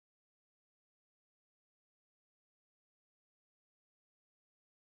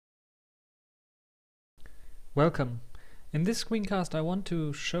Welcome. In this screencast I want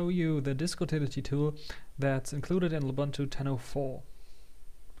to show you the Diskutility tool that's included in Lubuntu 10.04.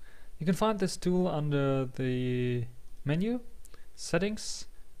 You can find this tool under the menu, Settings,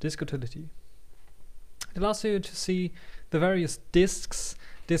 Diskutility. It allows you to see the various disks,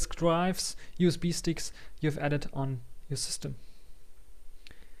 disk drives, USB sticks you've added on your system.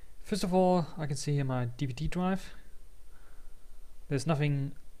 First of all, I can see here my DVD drive. There's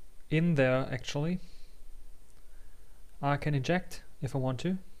nothing in there actually. I can eject if I want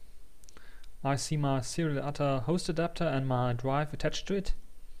to. I see my serial ATA host adapter and my drive attached to it.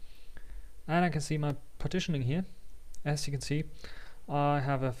 And I can see my partitioning here. As you can see, I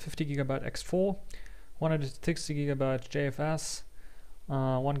have a 50 GB X4, 160 GB JFS,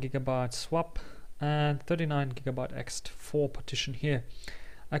 1 GB swap, and 39 GB X4 partition here.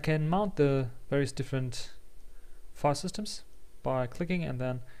 I can mount the various different file systems by clicking and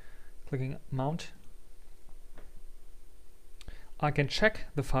then clicking mount. I can check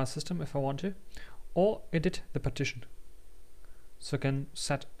the file system if I want to, or edit the partition. So I can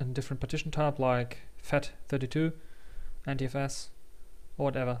set a different partition type like FAT32, NTFS, or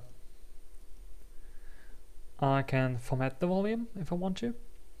whatever. I can format the volume if I want to,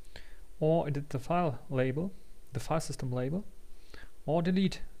 or edit the file label, the file system label, or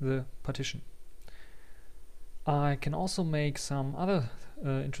delete the partition. I can also make some other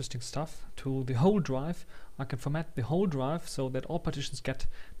interesting stuff to the whole drive. I can format the whole drive so that all partitions get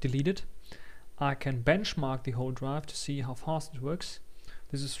deleted. I can benchmark the whole drive to see how fast it works.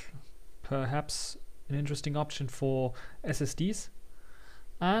 This is perhaps an interesting option for SSDs.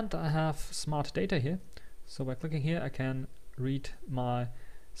 And I have smart data here. So by clicking here I can read my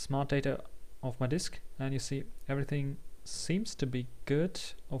smart data of my disk, and you see everything seems to be good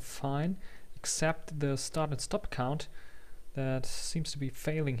or fine, except the start and stop count that seems to be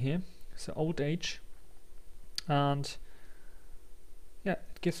failing here. So old age, and yeah,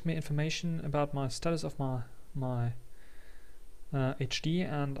 it gives me information about my status of my HD,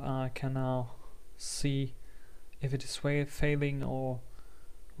 and I can now see if it is failing or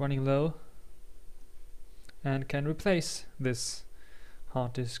running low, and can replace this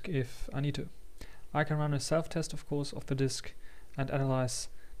hard disk if I need to. I can run a self-test, of course, of the disk and analyze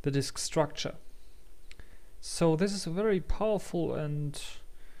the disk structure. So this is a very powerful and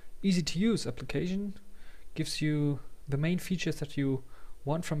easy to use application. Gives you the main features that you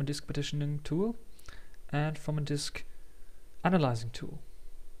want from a disk partitioning tool and from a disk analyzing tool.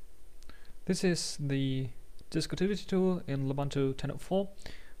 This is the Diskutility tool in Lubuntu 10.04.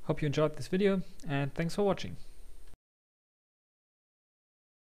 Hope you enjoyed this video, and thanks for watching.